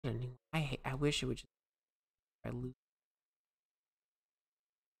I wish it would just I lose.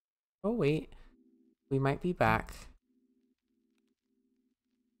 Oh wait, we might be back.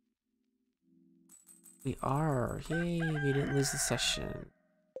 We are. Yay, we didn't lose the session.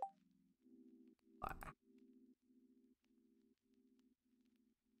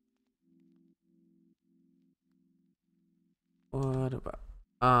 What about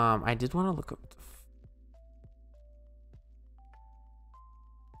I did want to look up the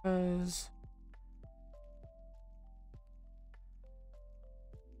fuzz.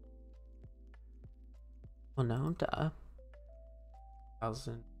 Well no, duh.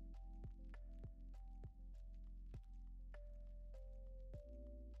 1,000.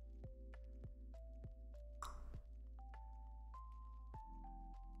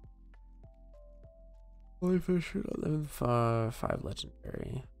 Holy fish, 11, 5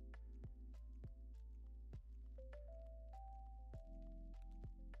 legendary.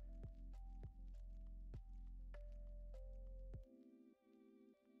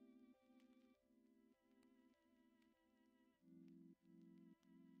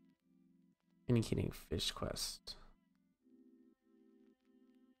 Indicating fish quest.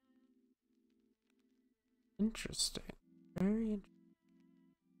 Interesting. Very interesting.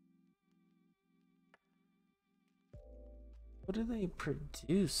 What do they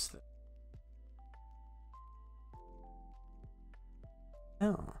produce?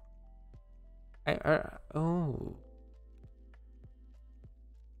 Oh. Oh.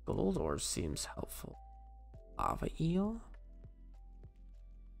 Gold ore seems helpful. Lava eel?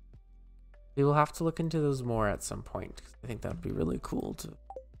 We will have to look into those more at some point. I think that would be really cool to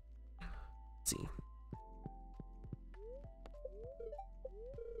see.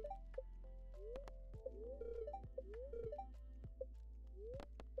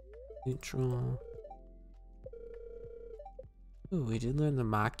 Neutral. Ooh, we did learn the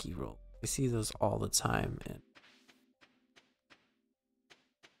Maki roll. I see those all the time and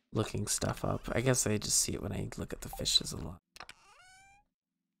looking stuff up. I guess I just see it when I look at the fishes a lot.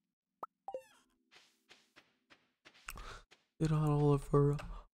 Get on all of our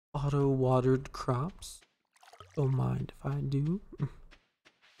auto-watered crops. Don't mind if I do.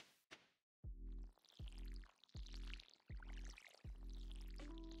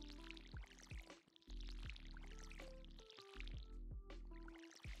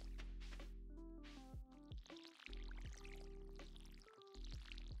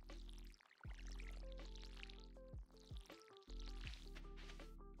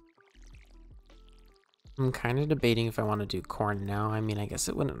 I'm kind of debating if I want to do corn now. I mean, I guess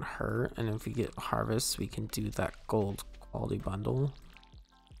it wouldn't hurt. And if we get harvest, we can do that gold quality bundle.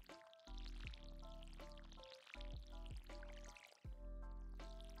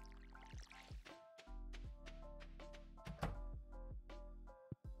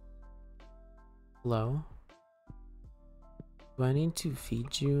 Hello? Do I need to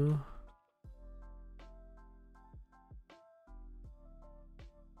feed you?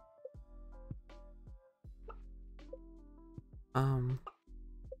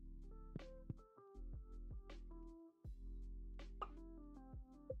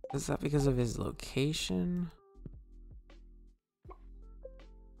 Is that because of his location?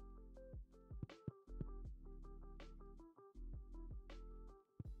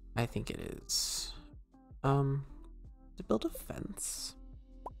 I think it is. To build a fence.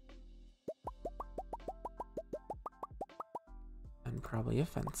 And probably a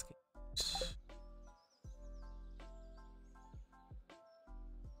fence gate.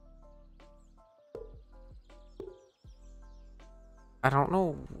 I don't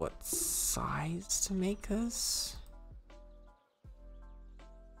know what size to make this.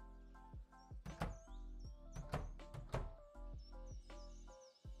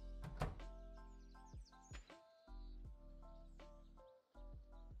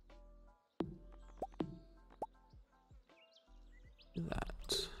 Do that.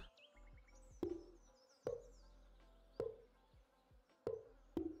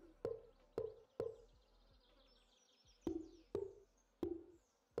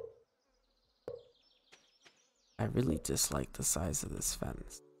 I really dislike the size of this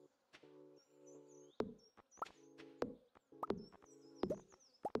fence.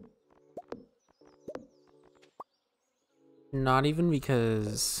 Not even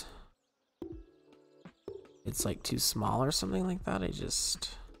because it's like too small or something like that. I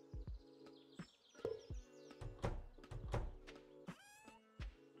just...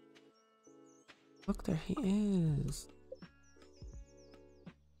 Look, there he is.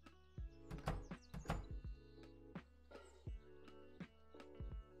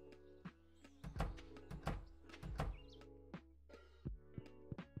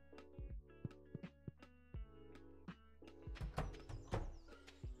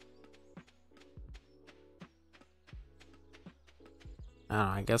 I don't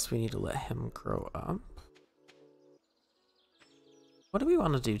know, I guess we need to let him grow up. What do we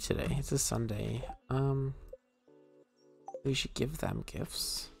want to do today? It's a Sunday. We should give them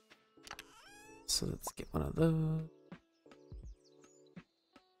gifts. So let's get one of those.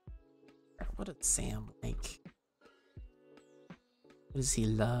 What did Sam like? What does he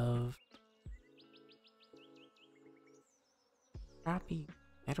love? Crappy.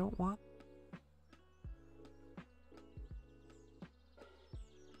 I don't want.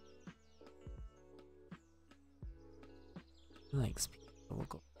 He likes pizza. We'll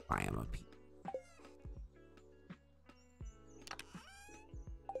go buy him a pizza.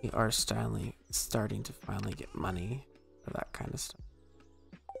 We are starting to finally get money for that kind of stuff.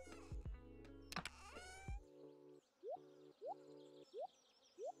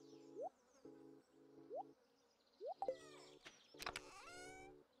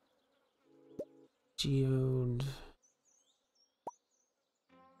 Geode.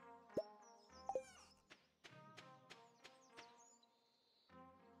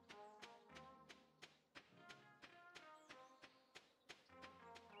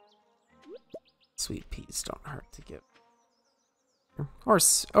 Sweet peas don't hurt to give. Or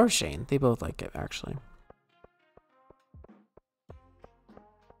Shane, they both like it actually.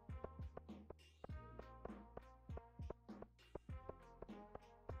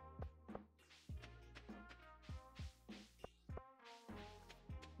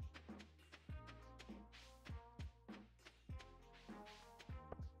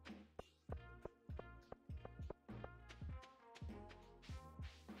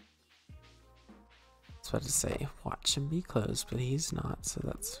 I was about to say, watch him be closed, but he's not, so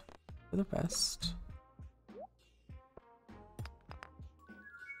that's for the best.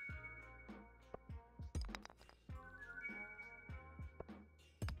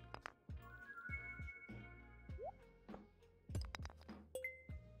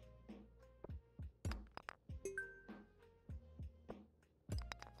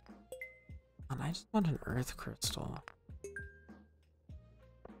 And I just want an earth crystal.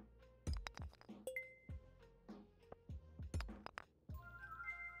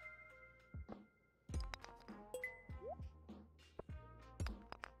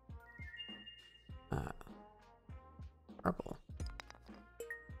 Purple.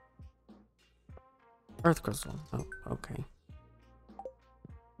 Earth crystal. Oh, okay.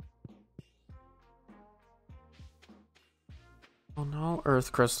 Oh no,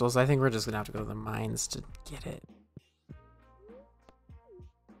 earth crystals. I think we're just gonna have to go to the mines to get it.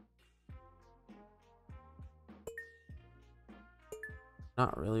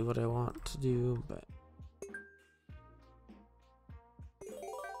 Not really what I want to do, but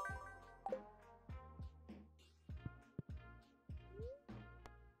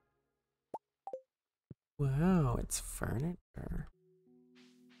wow, it's furniture.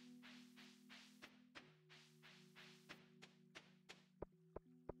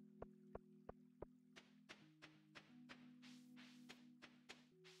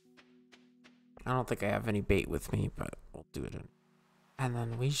 I don't think I have any bait with me, but we'll do it. And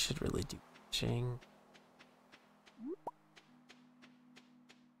then we should really do fishing.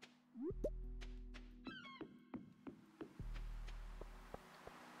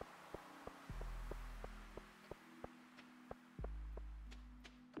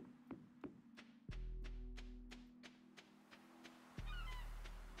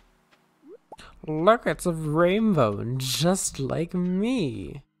 Look, it's a rainbow, just like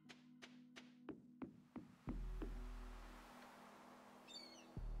me.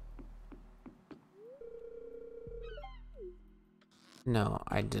 No,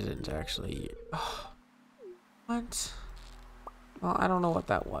 I didn't actually. Oh, what? Well, I don't know what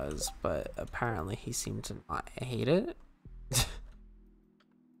that was, but apparently he seemed to not hate it.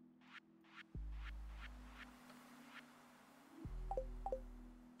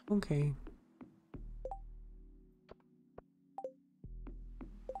 Okay.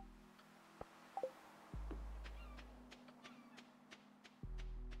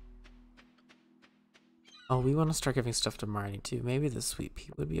 Oh, we want to start giving stuff to Marnie too. Maybe the sweet pea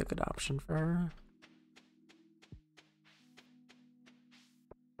would be a good option for her.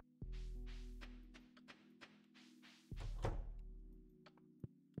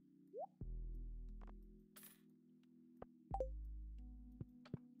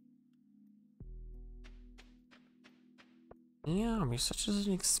 Damn, you're such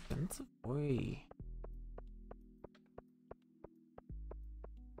an expensive boy.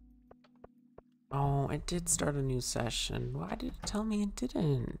 Oh, I did start a new session. Why did it tell me it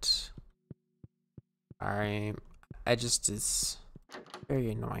didn't? Sorry. It's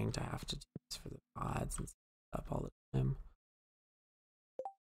very annoying to have to do this for the pods and stuff all the time.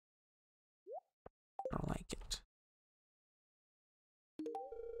 I don't like it.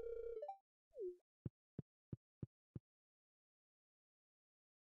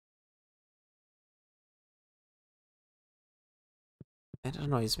 It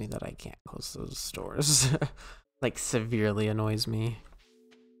annoys me that I can't close those stores. Like, severely annoys me.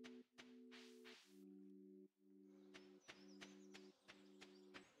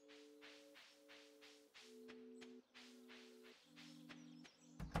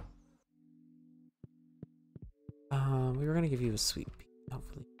 We were gonna give you a sweet pea,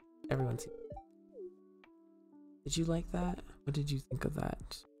 hopefully. Everyone's. Did you like that? What did you think of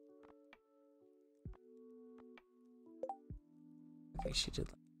that? Okay, she did.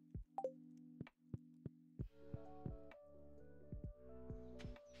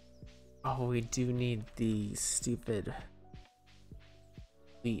 Oh, we do need the stupid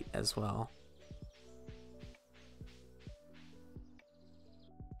wheat as well.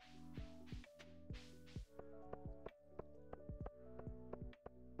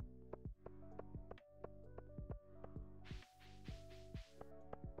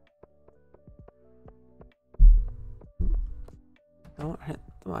 Don't hit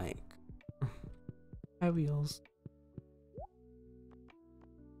the mic. High wheels.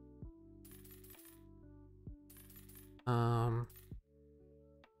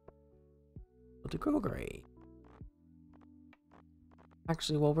 To grow great.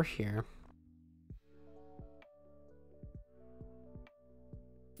 Actually, while we're here,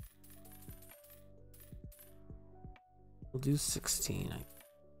 we'll do 16.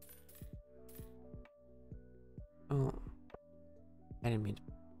 Oh, I didn't mean to.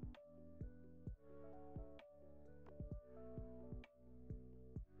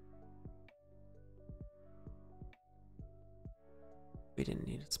 We didn't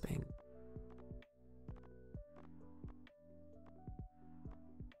need a spank.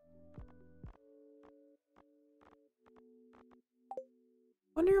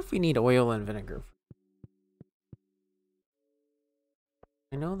 Wonder if we need oil and vinegar.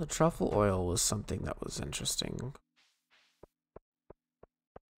 I know the truffle oil was something that was interesting.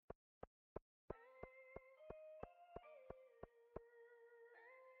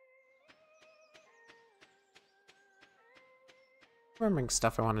 Remembering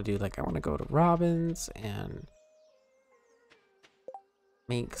stuff I want to do, like I want to go to Robin's and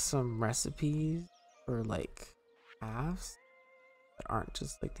make some recipes for like halves that aren't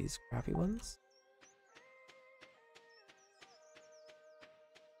just like these crappy ones.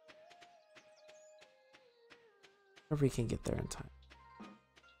 Or we can get there in time.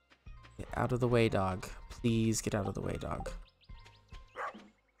 Get out of the way, dog. Please get out of the way, dog.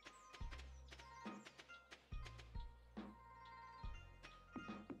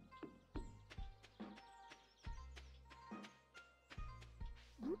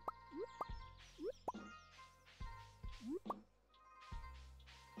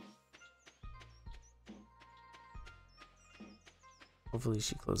 Hopefully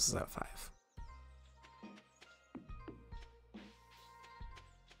she closes at 5.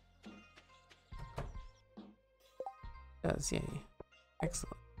 Does, yay.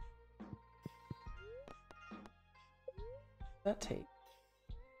 Excellent. That take.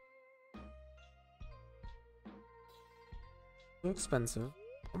 Too expensive,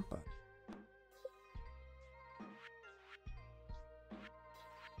 but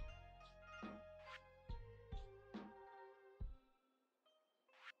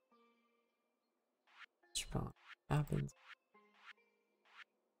strong happens.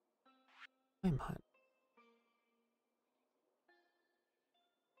 I'm hot.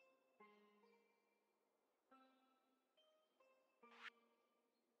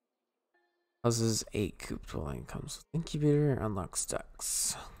 Houses 8 coop dwelling comes with incubator, unlocks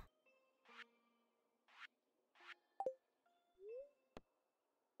ducks.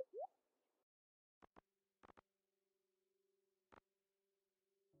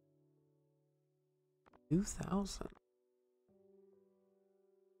 $2,000.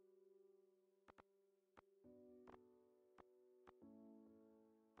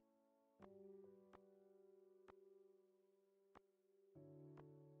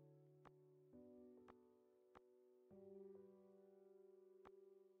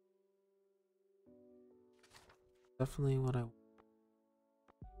 Definitely what I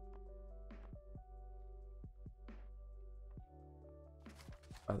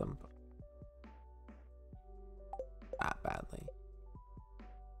buy them that badly.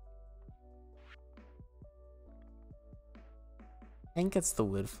 I think it's the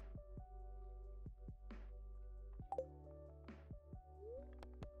wood.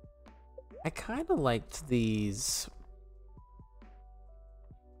 I kind of liked these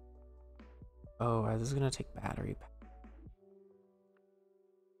Oh, this is gonna take battery.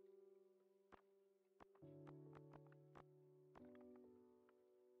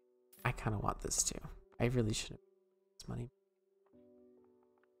 I kind of want this too. I really should have this money.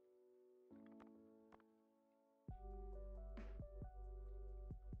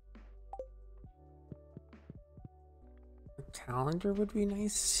 A calendar would be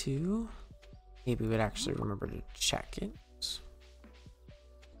nice too. Maybe we'd actually remember to check it.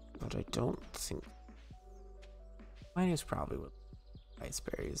 But I don't think. Mine is probably with ice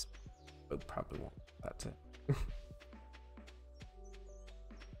berries, but probably won't do that too.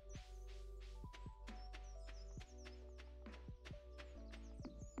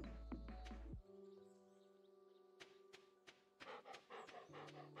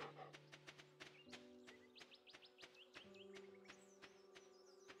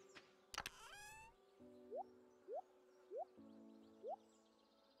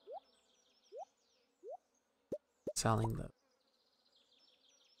 Selling the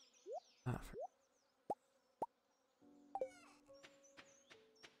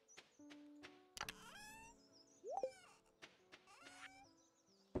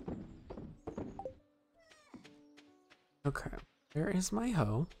okay, where is my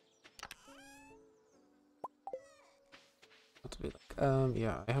hoe? What to be like?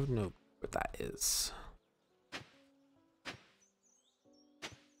 Yeah, I have no what that is.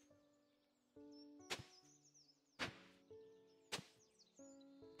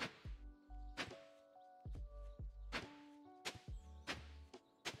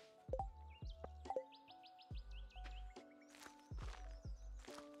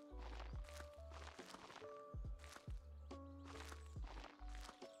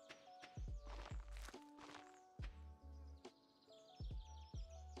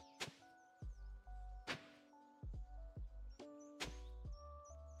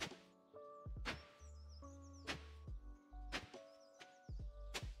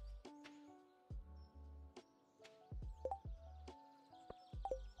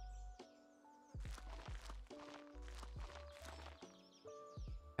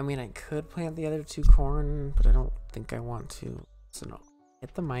 I mean, I could plant the other 2 corn, but I don't think I want to. So no,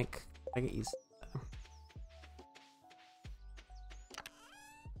 hit the mic. I get used to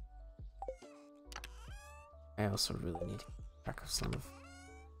that. I also really need to keep track of some of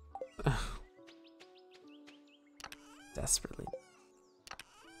desperately.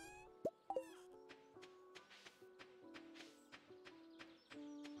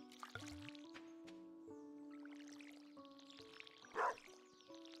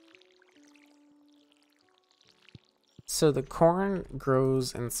 So the corn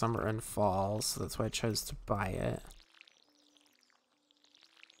grows in summer and fall, so that's why I chose to buy it.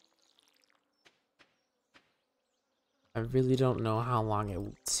 I really don't know how long it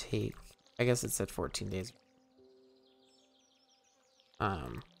will take. I guess it said 14 days. But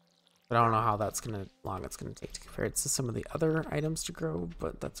I don't know how long it's gonna take to compare it to some of the other items to grow,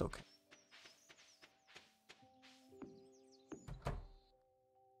 but that's okay.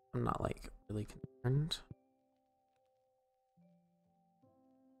 I'm not like really concerned.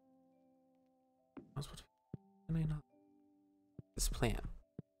 What can I not? This plant.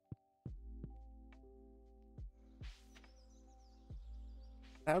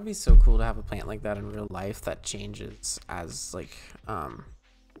 That would be so cool to have a plant like that in real life that changes as like the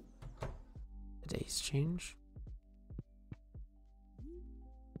days change.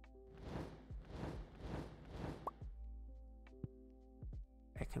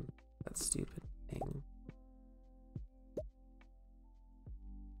 I can that stupid thing.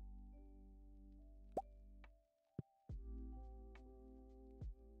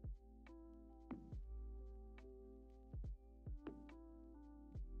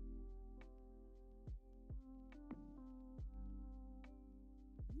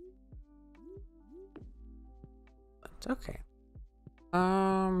 Okay.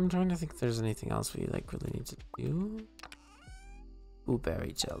 I'm trying to think if there's anything else we like really need to do.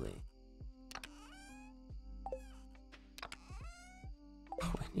 Blueberry jelly.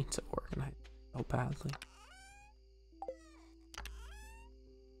 Oh, I need to organize so badly.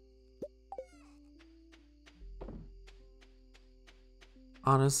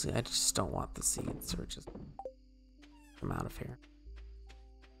 Honestly, I just don't want the seeds or just come out of here.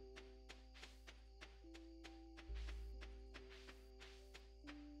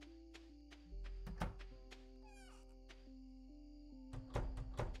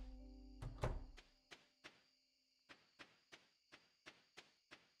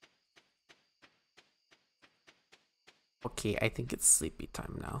 Okay, I think it's sleepy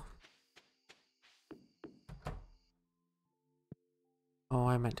time now. Oh,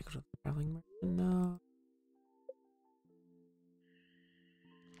 I meant to go to the traveling market. No.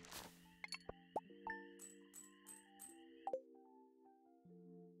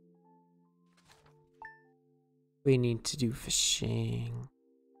 We need to do fishing.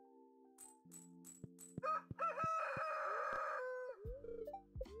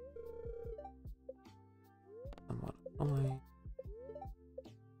 Somewhat annoying.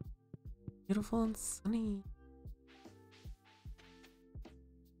 Beautiful and sunny.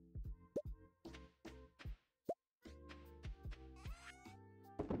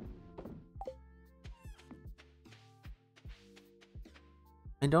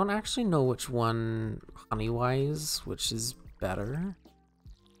 I don't actually know which one, honey-wise, which is better.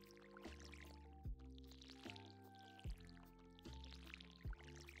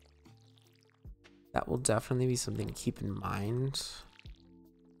 That will definitely be something to keep in mind.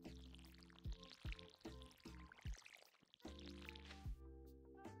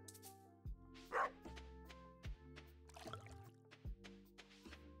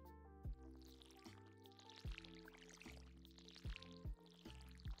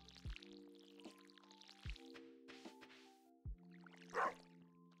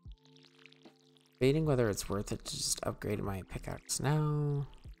 Debating whether it's worth it to just upgrade my pickaxe now.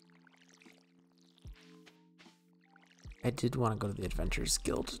 I did want to go to the Adventurers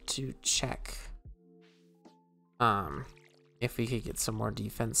Guild to check if we could get some more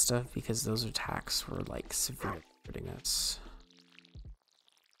defense stuff, because those attacks were like severely hurting us.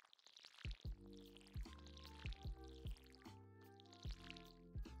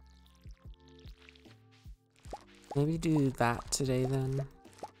 Maybe do that today then.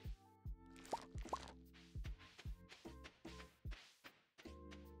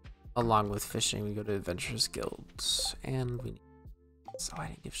 Along with fishing, we go to Adventurers Guilds, and we. So I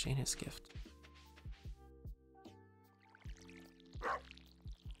didn't give Shane his gift.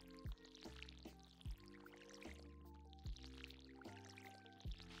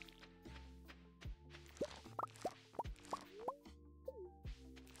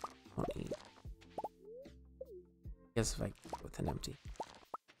 Guess if I go with an empty.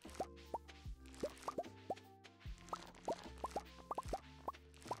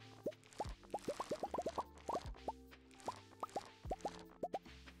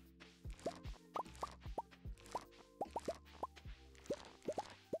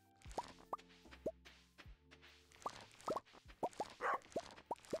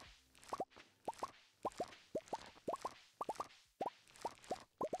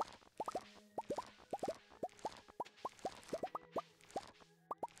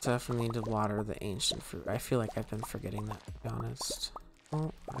 Definitely need to water the ancient fruit. I feel like I've been forgetting that, to be honest.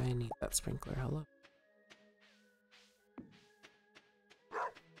 Oh, I need that sprinkler. Hello.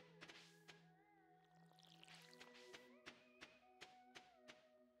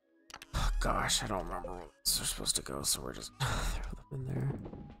 Oh, gosh, I don't remember where they're supposed to go, so we're just gonna throw them in there.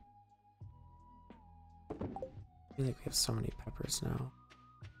 I feel like we have so many peppers now.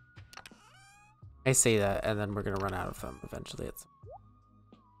 I say that, and then we're gonna run out of them eventually.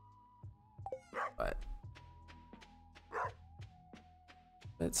 But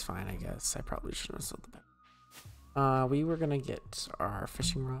it's fine, I guess. I probably shouldn't have sold the pepper. We were gonna get our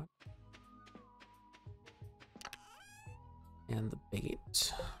fishing rod and the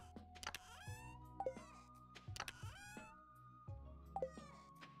bait.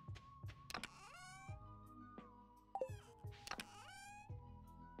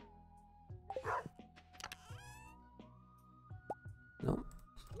 Nope.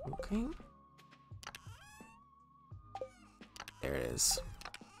 Okay. There it is.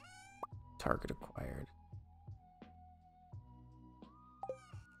 Target acquired.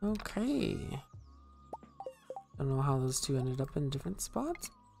 Okay. Don't know how those two ended up in different spots.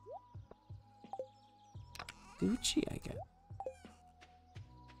 Gucci, I guess.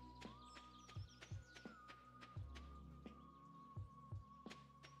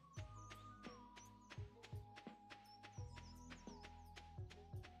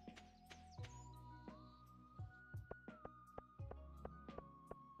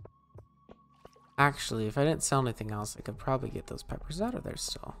 Actually, if I didn't sell anything else, I could probably get those peppers out of there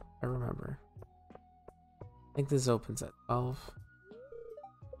still. I remember. I think this opens at 12.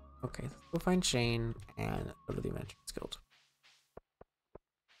 Okay, let's go find Shane and go to the Adventurers Guild.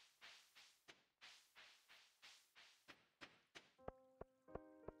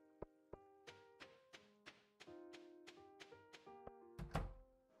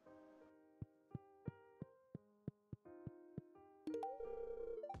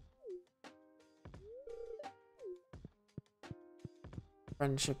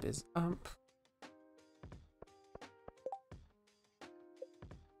 Friendship is up.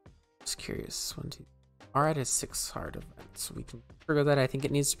 Just curious curious. One, two. Alright, his 6 heart events. So we can trigger that. I think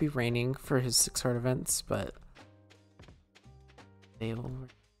it needs to be raining for his 6 heart events, but they will.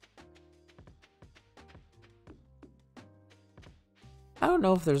 I don't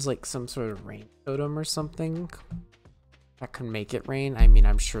know if there's like some sort of rain totem or something that can make it rain. I mean,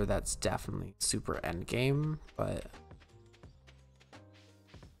 I'm sure that's definitely super end game, but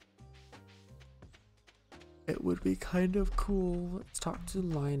it would be kind of cool. Let's talk to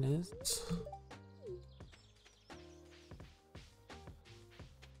Linus.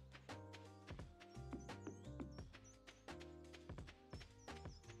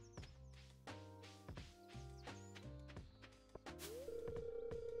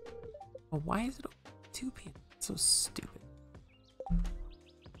 Oh, why is it 2 p.m.? It's so stupid.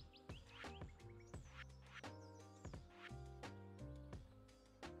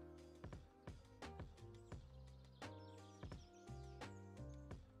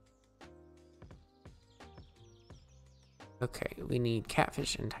 Okay, we need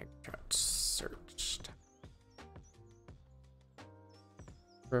catfish and tiger trout searched.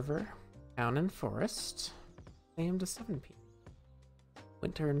 River, town and forest, AM to 7 p.m.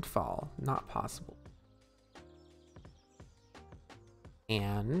 Winter and fall, not possible.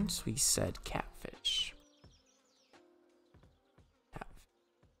 And we said catfish.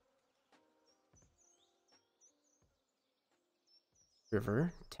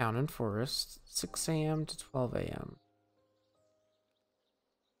 River, town and forest, 6 a.m. to 12 a.m.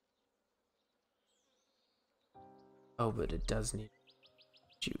 Oh, but it does need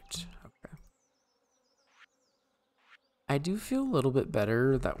shoot. Okay. I do feel a little bit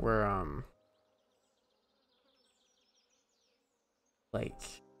better that we're like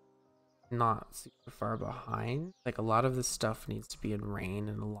not super far behind. Like a lot of this stuff needs to be in rain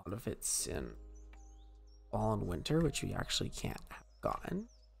and a lot of it's in fall and winter, which we actually can't have gotten.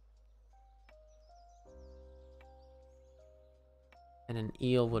 And an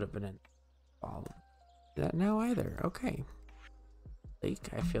eel would have been in fall. That now either. Okay. Lake,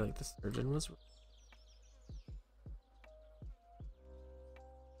 I feel like the sturgeon was.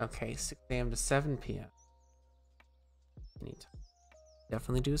 Okay, 6 a.m. to 7 p.m. Need to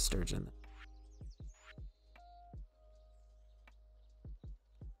definitely do a sturgeon.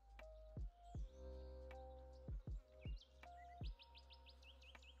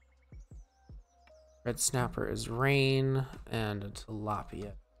 Red snapper is rain and a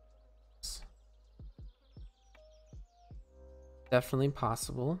tilapia. Definitely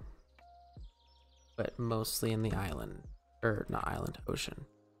possible, but mostly in the island, or not island, ocean.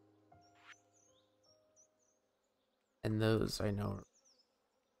 And those I know.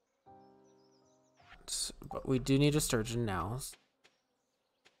 But we do need a sturgeon now.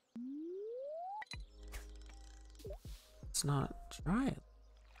 Let's not try it.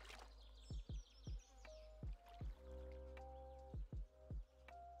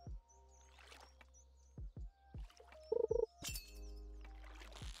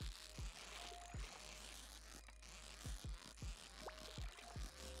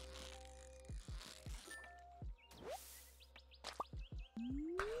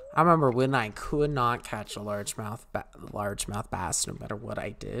 I remember when I could not catch a largemouth bass no matter what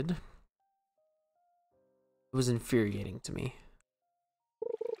I did. It was infuriating to me.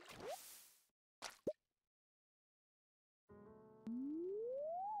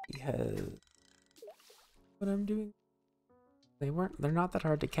 Because what I'm doing, they're not that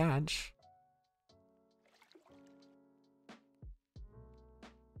hard to catch.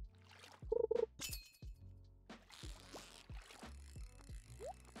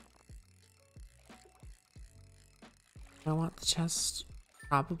 I want the chest,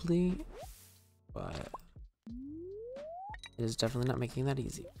 probably, but it is definitely not making that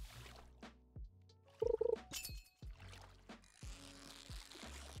easy.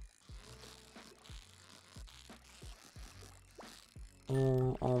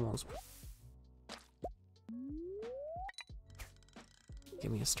 Oh, almost.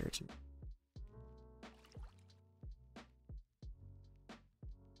 Give me a sturgeon.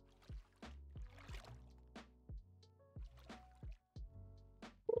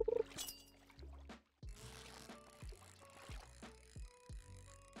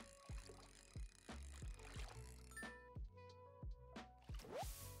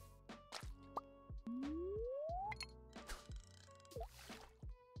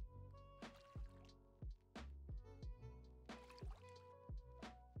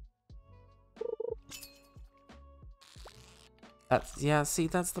 Yeah, see,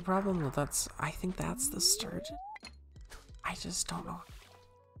 that's the problem. I think that's the sturgeon. I just don't know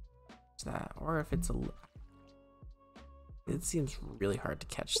if that, or if it's it seems really hard to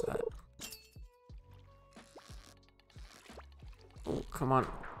catch that. Oh, come on.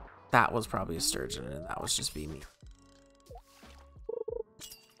 That was probably a sturgeon, and that was just being me.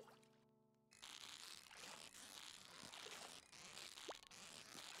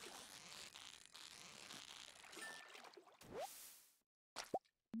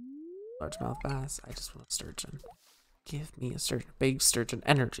 Largemouth bass. I just want a sturgeon. Give me a sturgeon. Big sturgeon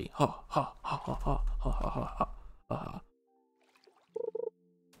energy. Ha ha ha ha ha ha ha ha ha ha.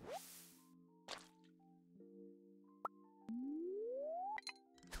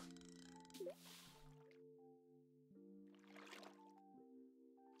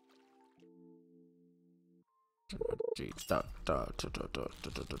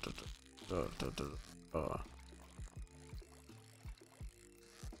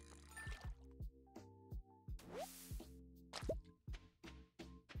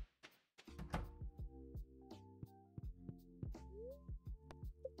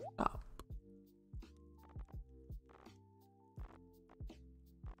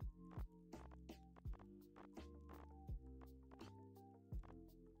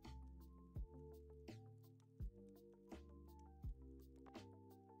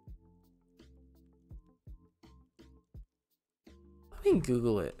 Let me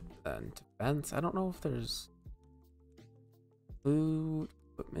Google it then. Defense. I don't know if there's food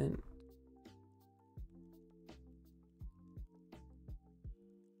equipment.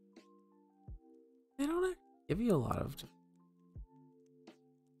 They don't actually give you a lot of.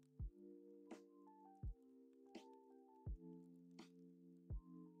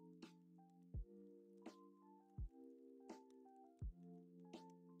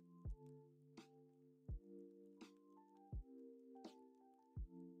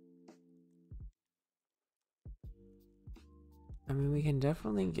 I mean, we can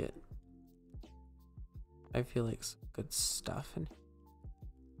definitely get, I feel like, some good stuff in here.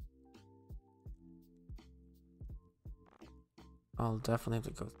 I'll definitely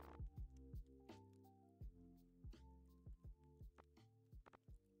have to go.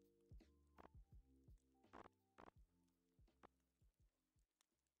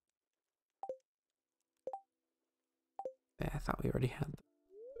 Yeah, I thought we already had that.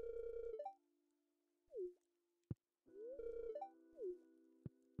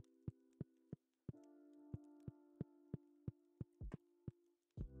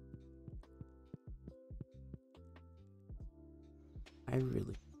 I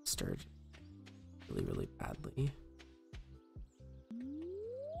really stirred really badly.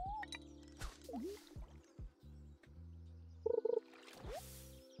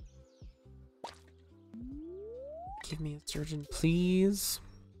 Give me a surgeon, please.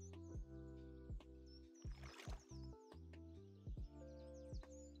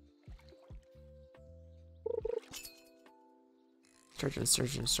 Sturgeon,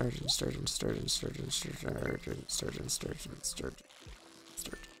 sturgeon, sturgeon, sturgeon, sturgeon, sturgeon, sturgeon, sturgeon, sturgeon, sturgeon, sturgeon.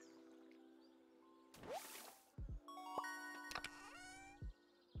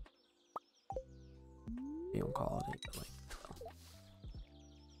 You don't call it, but like,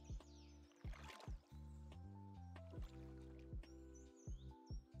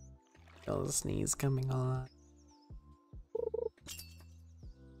 feel the sneeze coming on.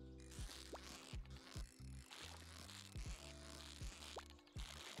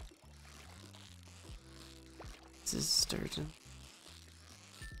 This is sturgeon.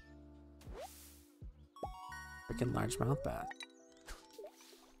 Freaking largemouth bass.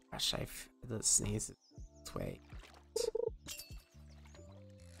 Gosh, the sneeze is its way.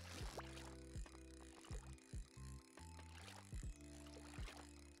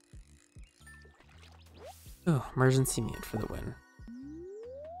 Oh, emergency mute for the win.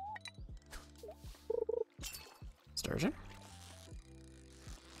 Sturgeon?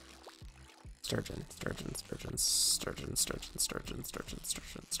 Sturgeon, sturgeon, sturgeon, sturgeon, sturgeon, sturgeon, sturgeon,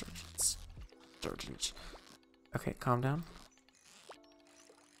 sturgeon, sturgeon, sturgeon. Okay, calm down.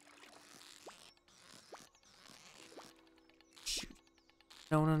 Shoot.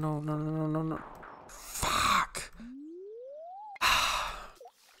 No, no, no, no, no, no, no, no. Fuck.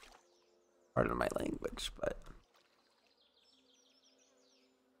 Pardon my language, but.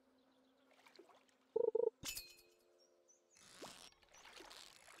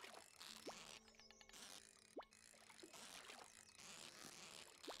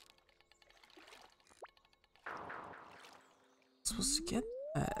 Supposed to get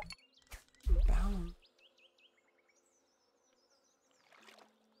that down.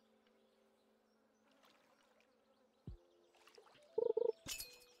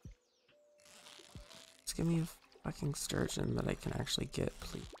 Just give me a fucking sturgeon that I can actually get,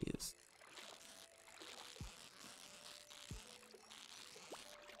 please.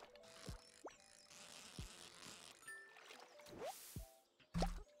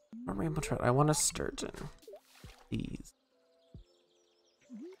 A rainbow trout. I want a sturgeon. Please.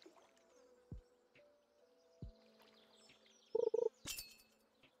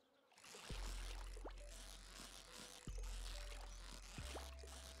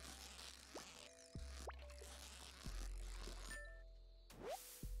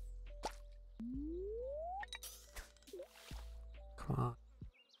 Come on.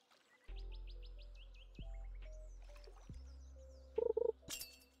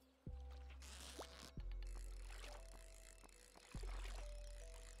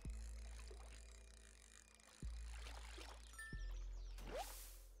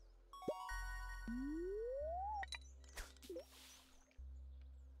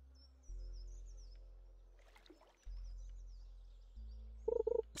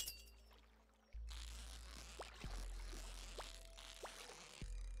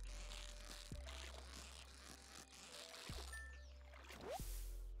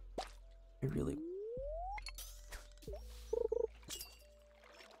 I really.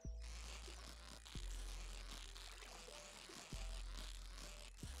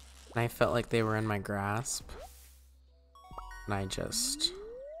 And I felt like they were in my grasp. And I just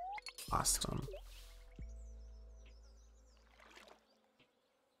lost them.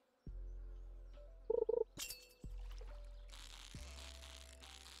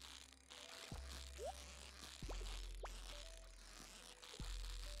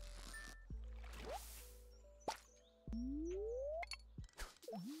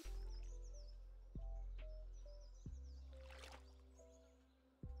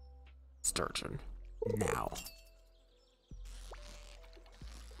 Sturgeon. Now.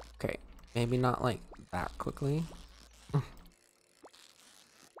 Okay, maybe not like that quickly. Come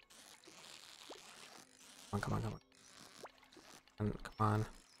on, come on, come on. And come on.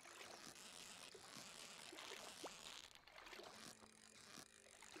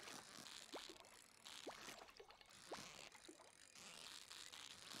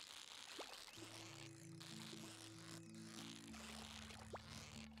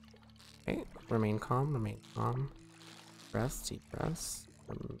 Okay, remain calm, remain calm. Rest, deep rest.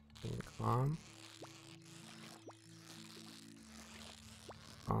 Remain calm.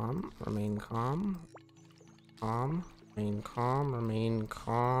 Calm, remain calm. Calm, remain calm, remain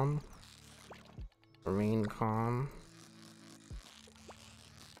calm. Remain calm.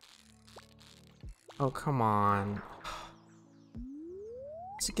 Oh, come on.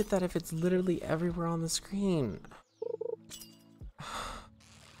 To get that if it's literally everywhere on the screen.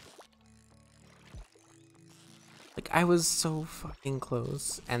 Like, I was so fucking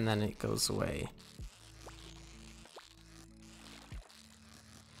close, and then it goes away.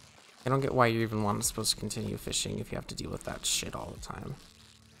 I don't get why you're even supposed to continue fishing if you have to deal with that shit all the time.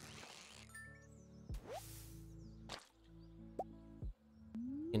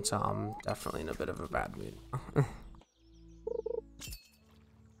 You can tell I'm definitely in a bit of a bad mood.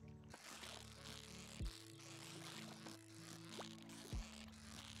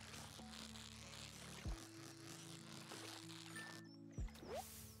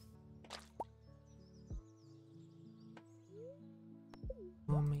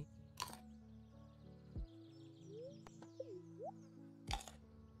 Mommy.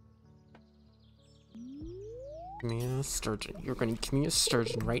 Give me a sturgeon. You're gonna give me a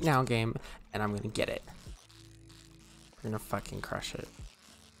sturgeon right now, game, and I'm gonna get it. You're gonna fucking crush it.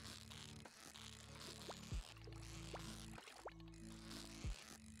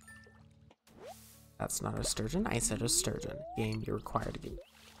 That's not a sturgeon. I said a sturgeon. Game, you're required to give me.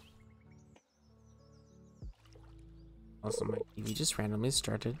 Also, my TV just randomly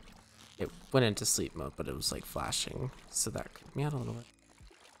started. It went into sleep mode, but it was like flashing, so that creeped me out a little bit.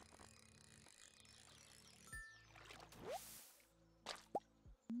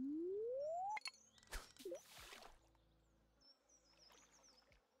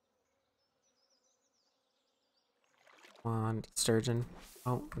 Come on, sturgeon.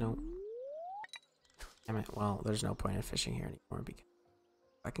 Oh, no. Damn it. Well, there's no point in fishing here anymore because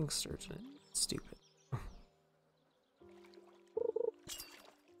fucking sturgeon is stupid.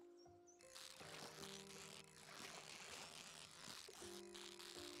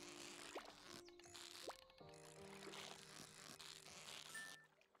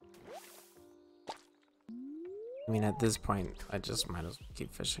 I mean, at this point, I just might as well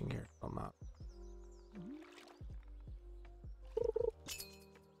keep fishing here. I'm not.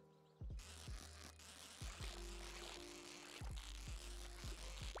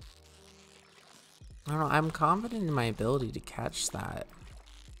 I don't know, I'm confident in my ability to catch that,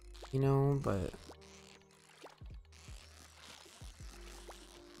 you know, but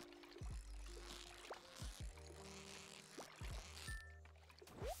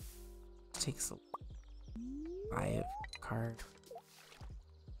takes a 5 card.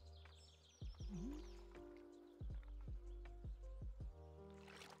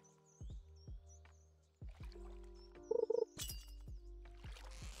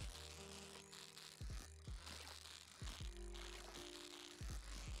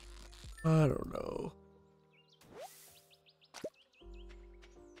 I don't know.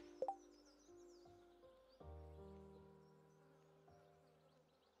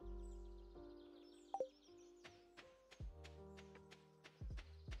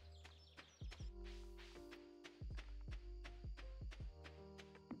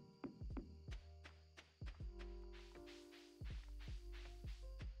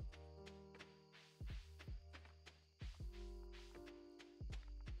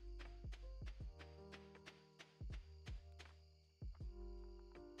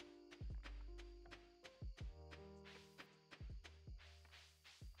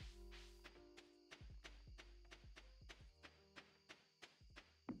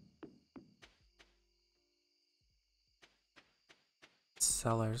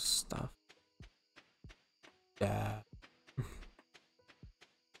 Seller stuff. Yeah.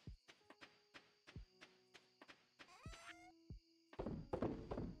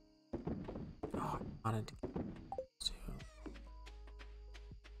 Oh, I wanted to get to.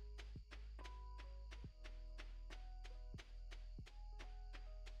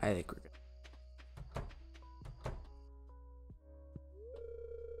 I think we're good.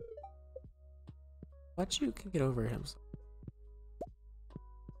 But you can get over him.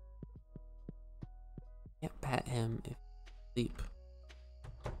 Can't pat him if you sleep.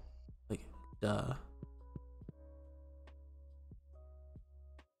 Like, duh.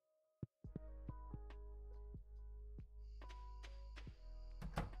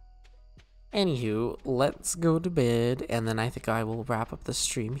 Anywho, let's go to bed, and then I think I will wrap up the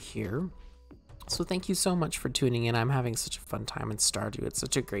stream here. So thank you so much for tuning in. I'm having such a fun time in Stardew. It's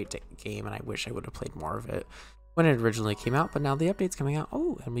such a great game, and I wish I would have played more of it when it originally came out, but now the update's coming out.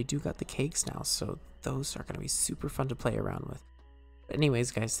 Oh, and we do got the cakes now, so those are going to be super fun to play around with. But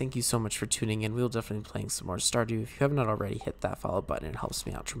anyways, guys, thank you so much for tuning in. We'll definitely be playing some more Stardew. If you have not already, hit that follow button. It helps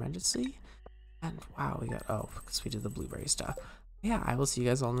me out tremendously. And wow, we got, oh, because we did the blueberry stuff. Yeah, I will see you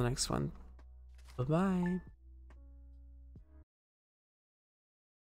guys all in the next one. Bye-bye.